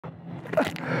Get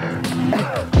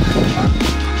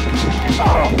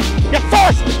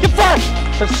first! Get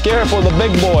first! Let's scare for the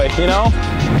big boy, you know?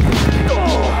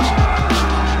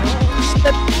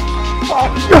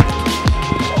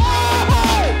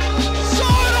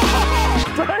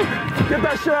 Get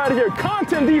that shit out of here.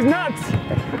 Content these nuts.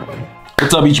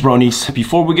 What's up, JABRONIS?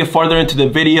 Before we get farther into the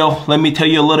video, let me tell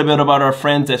you a little bit about our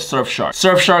friends at Surfshark.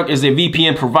 Surfshark is a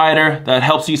VPN provider that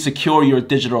helps you secure your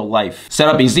digital life.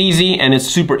 Setup is easy and it's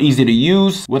super easy to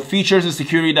use with features and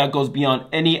security that goes beyond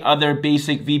any other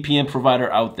basic VPN provider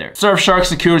out there. Surfshark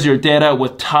secures your data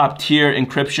with top tier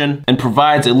encryption and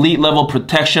provides elite level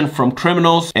protection from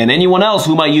criminals and anyone else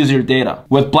who might use your data.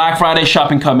 With Black Friday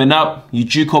shopping coming up, you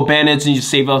JUCO bandits and you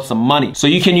save up some money. So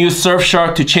you can use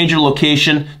Surfshark to change your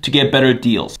location to get better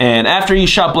deals. And after you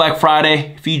shop Black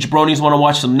Friday, if you jabronis want to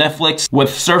watch some Netflix, with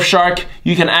Surfshark,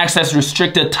 you can access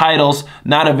restricted titles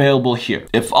not available here.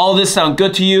 If all this sounds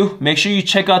good to you, make sure you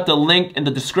check out the link in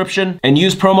the description and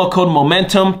use promo code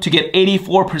MOMENTUM to get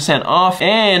 84% off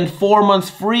and 4 months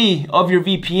free of your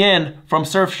VPN from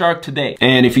Surfshark today.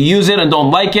 And if you use it and don't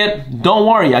like it, don't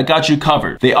worry, I got you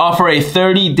covered. They offer a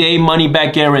 30-day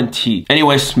money-back guarantee.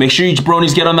 Anyways, make sure you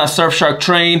jabronis get on that Surfshark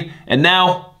train. And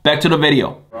now, back to the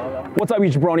video. What's up, you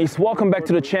jabronis? Welcome back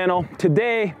to the channel.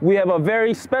 Today we have a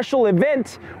very special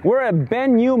event. We're at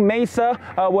Benue Mesa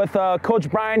with Coach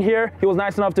Brian here. He was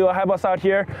nice enough to have us out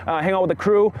here, hang out with the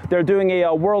crew. They're doing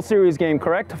a World Series game,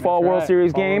 correct? Fall World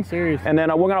Series game. And then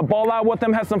we're gonna ball out with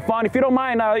them, have some fun. If you don't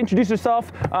mind, introduce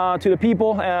yourself to the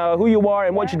people, who you are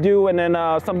and what you do, and then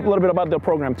a little bit about the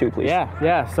program too, please.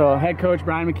 Yeah. So head coach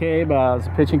Brian McCabe, I was a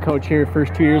pitching coach here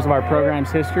first 2 years of our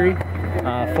program's history.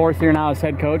 Fourth year now as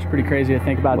head coach. Pretty crazy to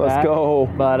think about that. Let's go.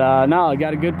 But no, I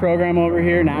got a good program over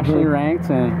here, nationally ranked,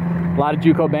 and a lot of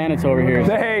JUCO bandits over here.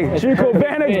 Hey, JUCO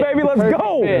bandits, baby, let's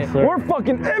go. We're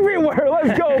fucking everywhere.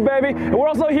 Let's go, baby. And we're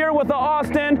also here with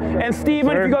Austin and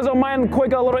Steven. If you guys don't mind,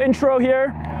 quick little intro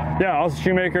here. Yeah, I was a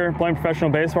shoemaker playing professional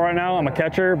baseball right now. I'm a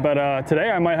catcher, but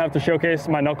today I might have to showcase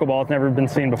my knuckleball. It's never been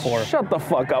seen before. Shut the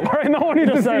fuck up. All right, no one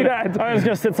needs to see that. I was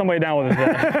going to sit somebody down with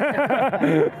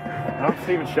it. I'm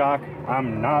Steven Schoch.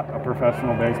 I'm not a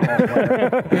professional baseball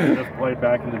player. Just played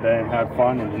back in the day and had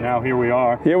fun, and now here we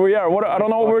are. Here we are. I don't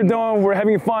know what we're doing. We're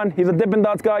having fun. He's a Dippin'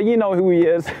 Dots guy. You know who he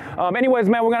is. Anyways,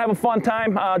 man, we're going to have a fun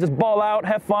time. Just ball out,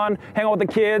 have fun, hang out with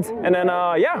the kids, and then,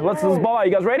 yeah, let's ball out.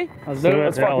 You guys ready? Let's do it.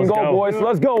 Let's fucking go, boys.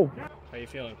 Let's go. How you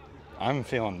feeling? I'm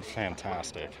feeling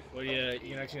fantastic. What are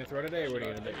you actually gonna throw today, or what are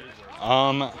you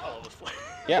gonna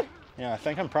do? Yeah, I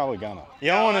think I'm probably gonna. You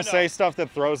don't want to say stuff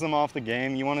that throws them off the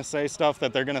game. You want to say stuff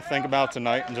that they're gonna think about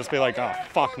tonight and just be like, oh,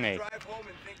 fuck me.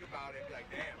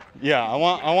 Yeah, I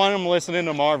want them listening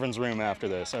to Marvin's Room after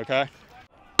this, okay?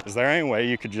 Is there any way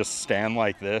you could just stand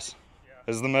like this?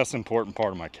 This is the most important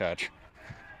part of my catch.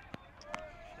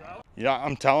 Yeah,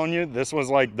 I'm telling you, this was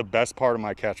like the best part of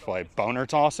my catch play. Boner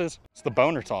tosses. It's the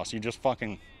boner toss. You just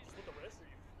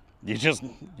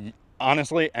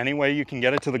honestly, any way you can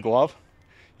get it to the glove,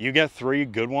 you get 3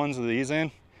 good ones of these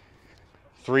in,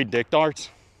 3 dick darts,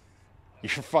 you're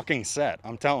fucking set.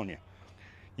 I'm telling you.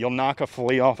 You'll knock a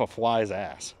flea off a fly's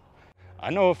ass. I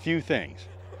know a few things.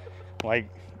 Like,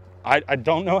 I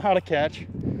don't know how to catch,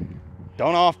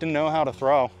 don't often know how to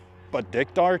throw, but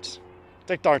dick darts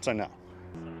I know.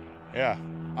 Yeah,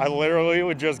 I literally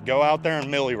would just go out there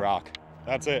and millie rock.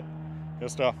 That's it.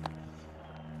 Just my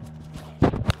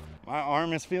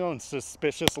arm is feeling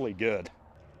suspiciously good.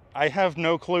 I have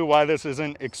no clue why this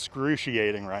isn't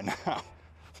excruciating right now.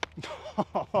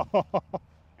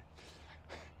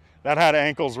 That had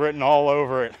ankles written all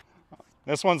over it.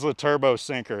 This one's the turbo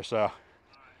sinker, so.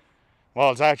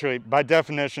 Well, it's actually, by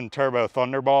definition, turbo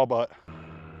thunderball, but.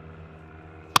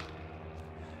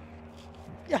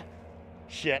 Yeah.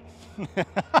 Shit.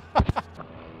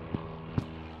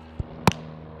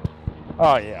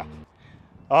 Oh yeah.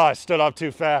 Oh, I stood up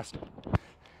too fast.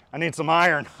 I need some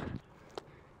iron.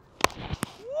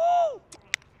 Woo!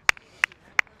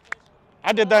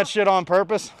 I did that shit on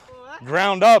purpose.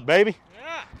 Ground up, baby.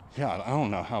 Yeah, I don't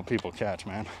know how people catch,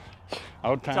 man. I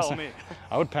would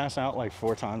pass out like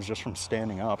 4 times just from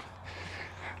standing up.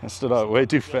 I stood up way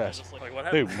too fast.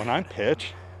 Dude, when I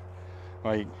pitch,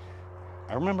 like,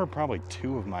 I remember probably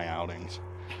 2 of my outings,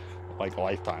 like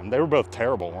lifetime. They were both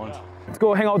terrible ones. Let's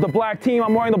go hang out with the black team.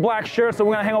 I'm wearing the black shirt, so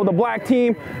we're gonna hang out with the black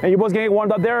team. And you boys gonna get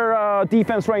warmed up their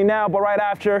defense right now, but right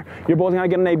after, you're both gonna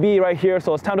get an AB right here.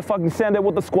 So it's time to fucking send it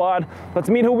with the squad. Let's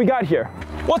meet who we got here.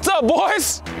 What's up,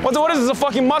 boys? What is this, a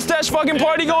fucking mustache fucking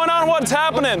party going on? What's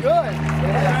happening?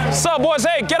 What's up, boys?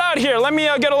 Hey, get out here. Let me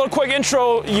get a little quick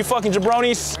intro, you fucking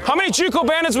jabronis. How many JUCO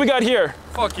bandits we got here?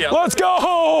 Fuck yeah. Let's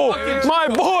go! My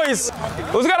boys!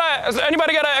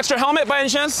 Anybody got an extra helmet by any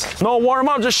chance? No warm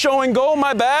up, just show and go,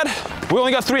 my bad. We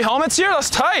only got 3 helmets here? That's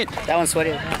tight. That one's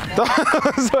sweaty.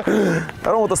 I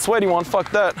don't want the sweaty one, fuck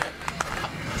that.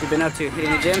 What you been up to?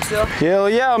 Hitting the gym still? Hell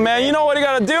yeah, man. You know what you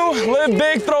gotta do? Live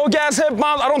big, throw gas, hit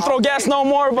bombs. I don't throw gas no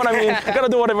more, but I mean, I gotta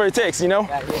do whatever it takes, you know?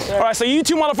 All right, so you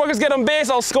two motherfuckers get on base,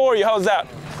 I'll score you. How's that?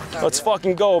 Let's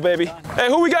fucking go, baby. Hey,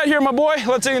 who we got here, my boy?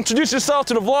 Let's introduce yourself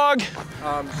to the vlog.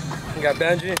 We got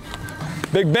Benji.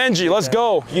 Big Benji, let's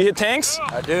go. You hit tanks?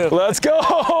 I do. Let's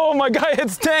go. My guy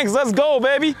hits tanks. Let's go,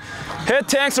 baby. Hit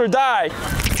tanks or die.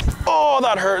 Oh,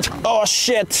 that hurt. Oh,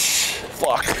 shit.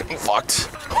 Fuck. I'm fucked.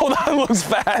 Oh, that looks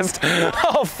fast.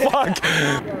 Oh, fuck.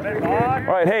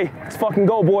 All right, hey, let's fucking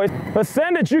go, boys. Let's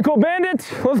send it, Juco Bandit.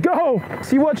 Let's go.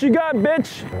 See what you got,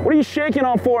 bitch. What are you shaking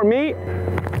on for, meat?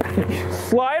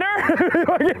 Slider?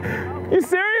 You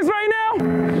serious right now?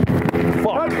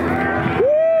 Fuck.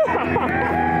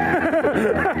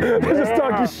 Just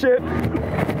talking shit.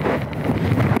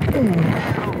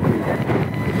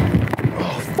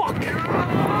 Oh, fuck.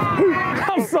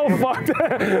 I'm so fucked.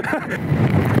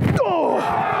 Oh.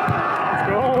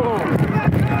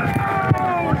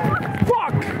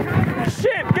 Fuck.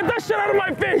 Shit. Get that shit out of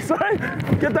my face, right?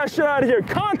 Get that shit out of here.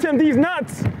 Content these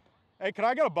nuts. Hey, can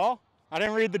I get a ball? I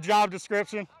didn't read the job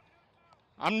description.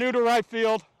 I'm new to right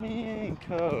field. Me,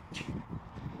 coach.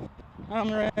 I'm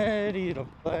ready to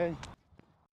play.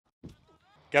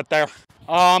 Get there.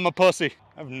 Oh, I'm a pussy.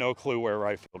 I have no clue where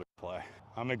right field to play.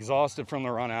 I'm exhausted from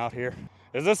the run out here.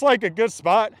 Is this like a good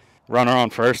spot? Runner on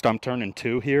first, I'm turning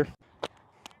 2 here.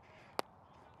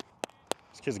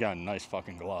 This kid's got a nice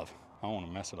fucking glove. I don't want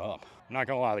to mess it up. I'm not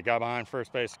gonna lie, the guy behind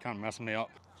first base is kind of messing me up.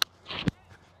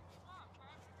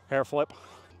 Hair flip,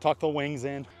 tuck the wings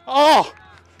in. Oh!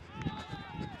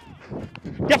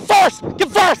 Get first! Get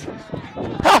first!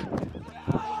 Huh!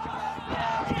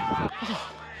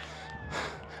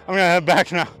 I'm gonna head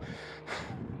back now.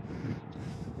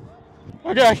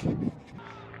 Okay.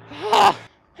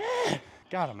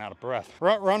 God, I'm out of breath.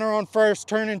 Runner on first,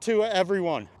 turn into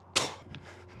everyone.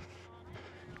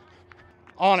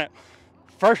 On it.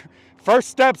 First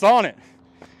steps on it.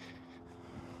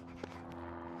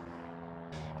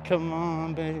 Come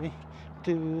on, baby,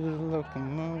 do the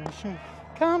locomotion.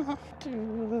 Come on, do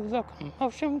the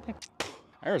locomotion.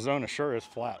 Arizona sure is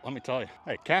flat, let me tell you.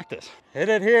 Hey, cactus, hit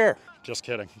it here. Just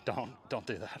kidding, don't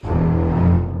do that.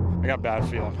 I got a bad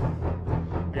feeling.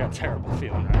 I got a terrible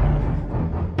feeling right now.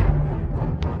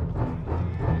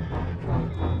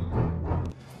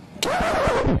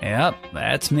 Yep,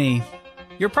 that's me.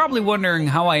 You're probably wondering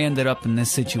how I ended up in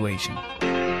this situation.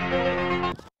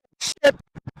 Shit,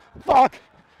 fuck,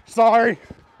 sorry.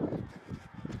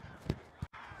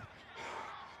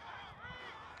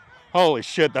 Holy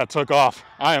shit, that took off.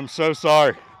 I am so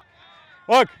sorry.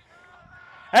 Look,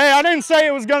 hey, I didn't say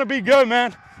it was gonna be good,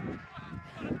 man.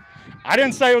 I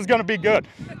didn't say it was gonna be good.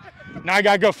 Now I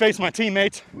gotta go face my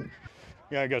teammates. I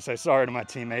gotta go say sorry to my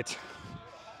teammates.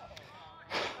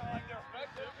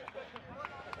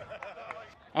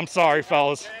 I'm sorry,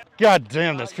 fellas. God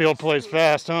damn, this field plays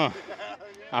fast, huh?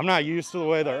 I'm not used to the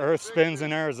way the earth spins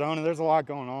in Arizona. There's a lot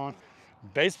going on.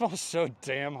 Baseball's so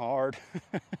damn hard.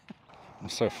 I'm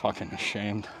so fucking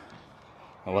ashamed.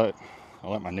 I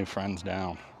let my new friends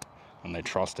down when they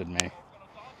trusted me.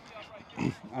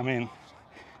 I mean,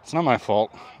 it's not my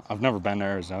fault. I've never been to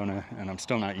Arizona, and I'm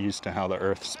still not used to how the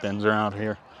earth spins around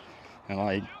here. And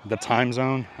like the time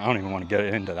zone, I don't even want to get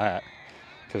into that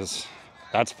because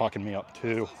that's fucking me up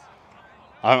too.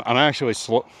 I'm actually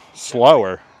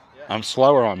slower. I'm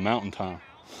slower on mountain time.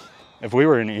 If we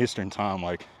were in Eastern time,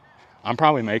 like, I'm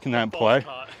probably making that play.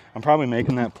 I'm probably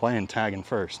making that play and tagging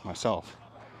first myself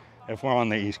if we're on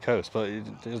the East Coast, but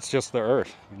it's just the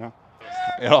earth, you know?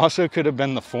 It also could have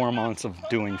been the 4 months of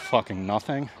doing fucking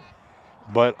nothing,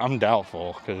 but I'm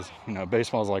doubtful because, you know,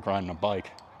 baseball's like riding a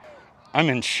bike. I'm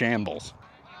in shambles.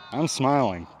 I'm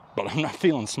smiling, but I'm not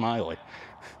feeling smiley.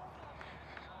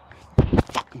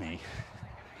 Fuck me.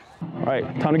 All right,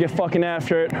 time to get fucking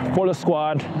after it for the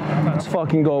squad. Let's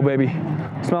fucking go, baby.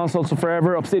 Smelling salts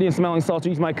forever. Obsidian smelling salts.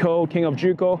 Use my code, King of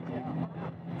Juco.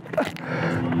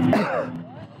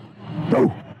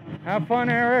 Go. Have fun,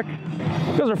 Eric.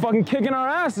 You guys are fucking kicking our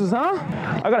asses, huh?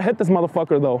 I gotta hit this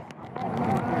motherfucker, though.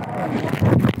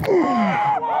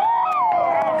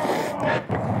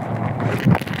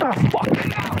 Ah, fuck.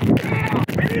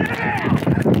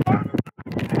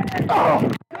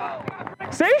 Oh.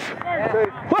 Safe?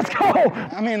 Let's go.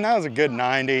 I mean, that was a good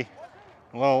 90.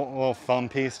 A little thumb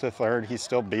piece to third. He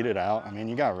still beat it out. I mean,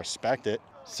 you gotta respect it.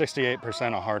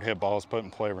 68% of hard hit balls put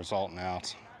in play result in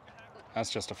outs. That's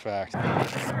just a fact.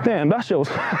 Damn, that shit was,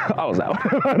 I was out.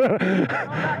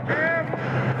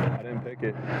 I didn't pick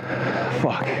it.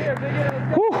 Fuck.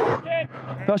 Whew.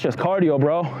 That's just cardio,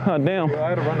 bro. God damn. I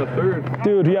had to run the third.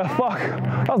 Dude, yeah, fuck.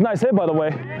 That was a nice hit, by the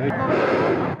way.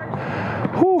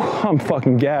 Whew, I'm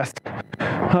fucking gassed.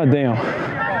 God damn.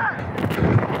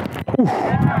 Whew.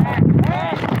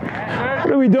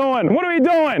 What are we doing? What are we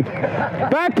doing?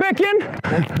 Back picking?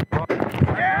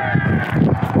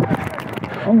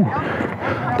 Ooh.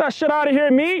 That shit out of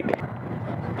here, meat.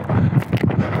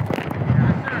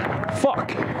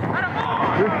 Fuck.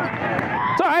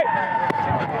 It's all right.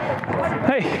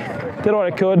 Hey, did what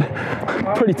I could.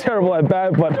 Pretty terrible at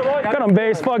bat, but got on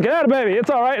base. Fuck it, baby. It's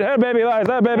all right. Hey, baby, lies.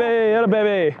 Hey, baby. Hey,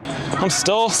 baby. I'm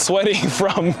still sweating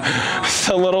from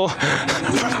the little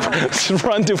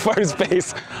run to first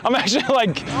base. I'm actually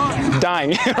like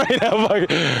dying right now.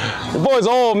 The boy's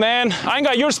old, man. I ain't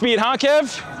got your speed, huh,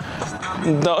 Kev?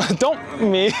 No, don't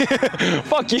me.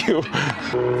 Fuck you.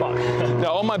 Fuck. Yeah,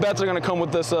 all my bats are gonna come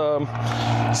with this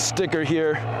sticker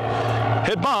here.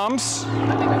 Hit bombs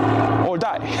or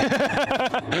die.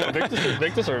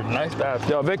 Victus are nice bats.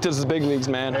 Yo, Victus is big leagues,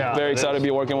 man. Yeah, very excited to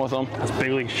be working with them. That's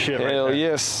big league shit. Hell right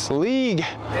there. yes, league.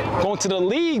 Going to the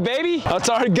league, baby. That's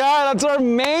our guy. That's our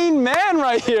main man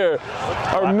right here.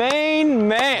 Our main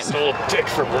man. Stole a dick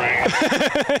for brain.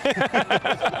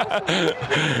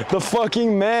 The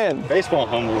fucking man. Baseball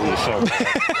humbles you so.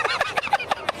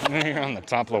 You're on the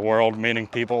top of the world meeting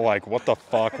people like, what the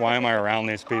fuck? Why am I around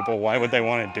these people? Why would they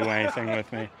want to do anything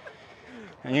with me?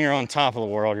 And you're on top of the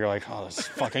world. You're like, oh, this is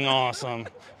fucking awesome.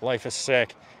 Life is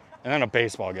sick. And then a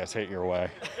baseball gets hit your way.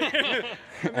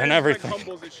 and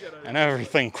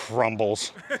everything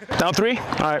crumbles. Down 3? All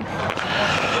right.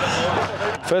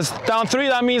 If it's down 3,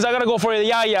 that means I gotta go for the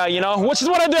yeah, you know, which is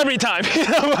what I do every time.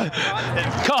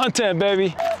 Content,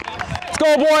 baby. Let's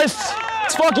go, boys.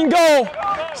 Let's fucking go.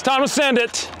 It's time to send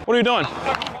it. What are you doing?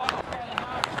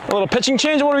 A little pitching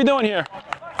change? What are we doing here?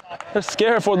 They're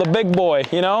scared for the big boy,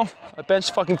 you know? I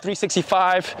bench fucking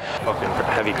 365. Fucking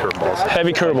heavy curveballs.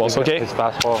 Heavy curveballs, okay? His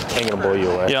fastball ain't gonna blow you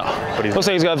away. Yeah. But Looks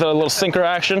like he's got the little sinker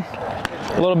action.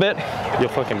 A little bit. You'll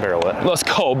fucking barrel it. Let's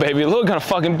go, baby. Look at a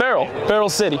fucking barrel. Barrel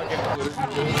City.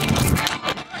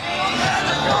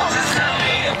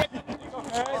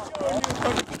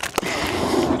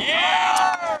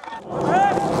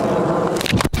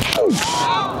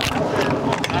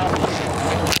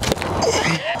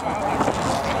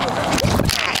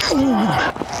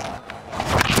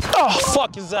 Oh,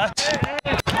 fuck is that?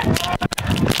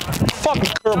 Fucking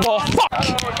curveball. Fuck!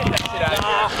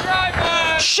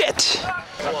 Shit!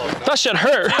 That shit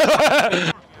hurt.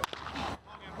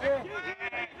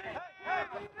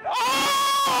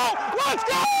 Oh! Let's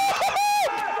go!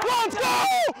 Let's go!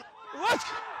 Let's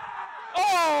go!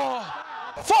 Oh!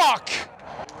 Fuck!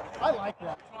 I like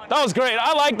that. That was great.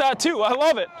 I like that too. I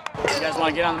love it. You guys want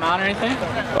to get on the mound or anything?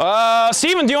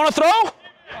 Steven, do you want to throw?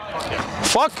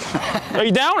 Fuck. Are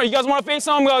you down? Or you guys want to face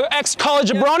some ex-college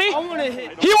jabroni? I want to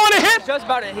hit. You want to hit? Just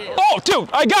about to hit. Oh, dude,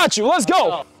 I got you. Let's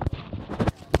go.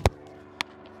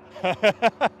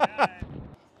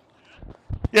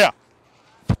 Yeah.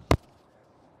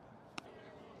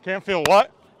 Can't feel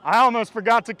what? I almost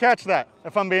forgot to catch that,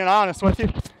 if I'm being honest with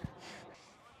you.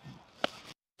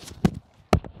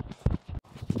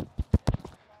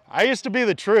 I used to be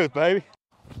the truth, baby.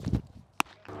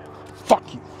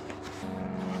 Fuck you.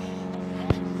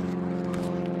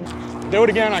 Do it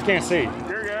again, I can't see.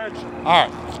 You're good. All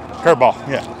right, curveball,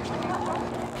 yeah.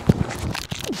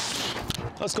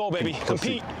 Let's go, baby.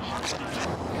 Compete.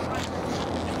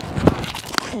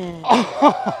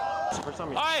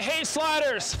 I hate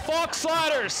sliders. Fuck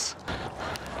sliders.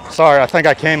 Sorry, I think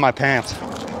I came my pants.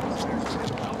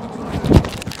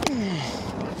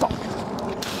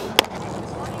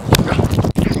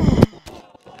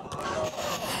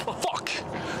 Fuck.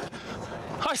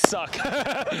 I suck.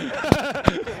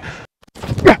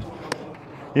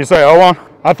 You say 0-1?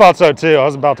 I thought so too. I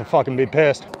was about to fucking be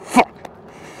pissed. Fuck.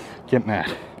 Get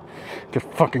mad. Get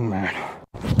fucking mad.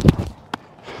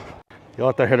 You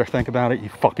let the hitter think about it, you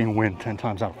fucking win 10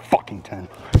 times out of fucking 10.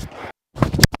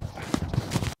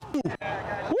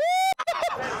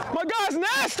 My guy's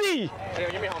nasty. Hey,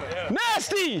 give me a helmet.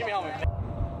 Nasty. Give me a helmet.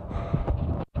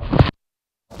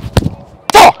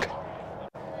 Fuck!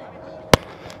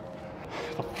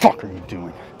 What the fuck are you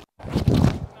doing?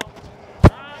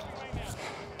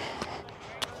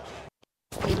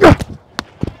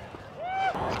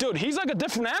 Dude, he's like a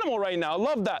different animal right now. I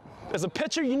love that. As a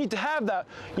pitcher, you need to have that.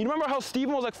 You remember how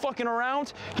Steven was like fucking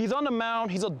around? He's on the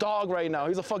mound. He's a dog right now.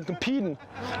 He's a fucking competing.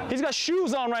 He's got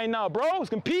shoes on right now, bro. He's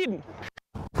competing.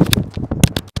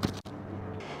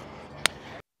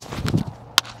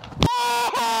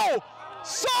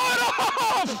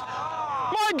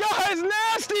 off! My guy's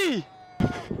nasty!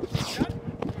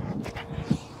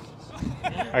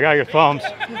 I got your thumbs.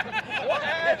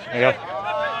 I got.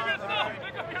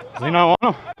 Does he not want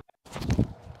them?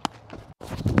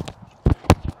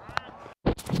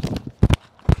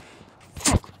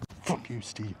 Fuck you,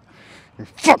 Steve. You're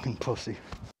fucking pussy.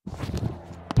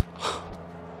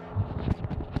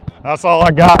 That's all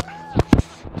I got.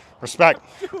 Respect.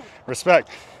 Respect.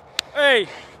 Hey,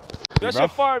 that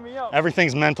shit fired me up.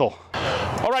 Everything's mental.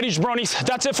 Alrighty, jabronis,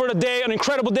 that's it for today. An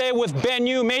incredible day with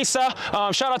Bennu Mesa.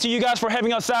 Shout out to you guys for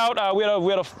having us out. We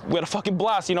had a fucking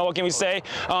blast. You know, what can we say?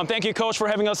 Thank you, coach, for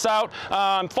having us out.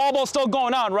 Fall ball's still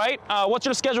going on, right? What's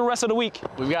your schedule rest of the week?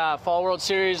 We've got Fall World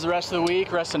Series the rest of the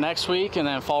week, rest of next week, and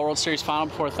then Fall World Series final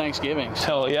before Thanksgiving.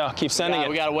 Hell yeah, keep sending it.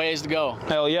 We got a ways to go.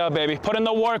 Hell yeah, baby. Put in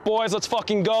the work, boys. Let's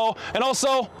fucking go. And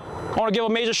also, I want to give a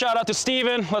major shout out to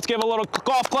Steven. Let's give a little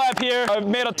golf clap here. I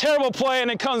made a terrible play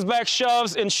and it comes back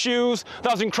shoves and shoes.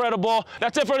 That was incredible.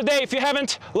 That's it for today. If you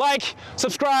haven't, like,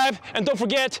 subscribe, and don't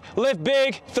forget, live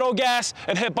big, throw gas,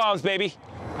 and hit bombs, baby.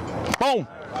 Boom.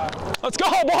 Let's go,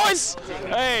 boys.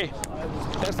 Hey,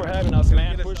 thanks for having us,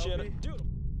 man. Appreciate it. Dude.